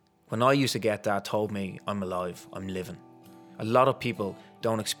 when I used to get that, told me I'm alive, I'm living. A lot of people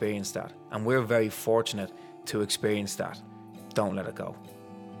don't experience that. And we're very fortunate to experience that. Don't let it go.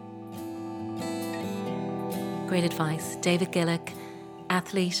 Great advice. David Gillick,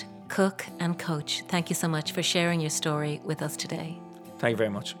 athlete, cook and coach. Thank you so much for sharing your story with us today. Thank you very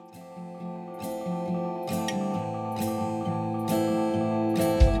much.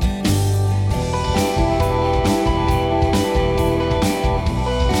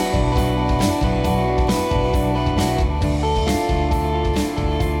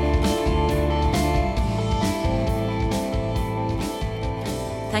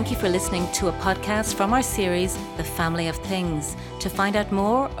 Thank you for listening to a podcast from our series, The Family of Things. To find out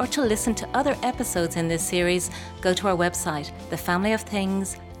more or to listen to other episodes in this series, go to our website,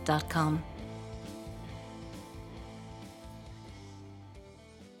 thefamilyofthings.com.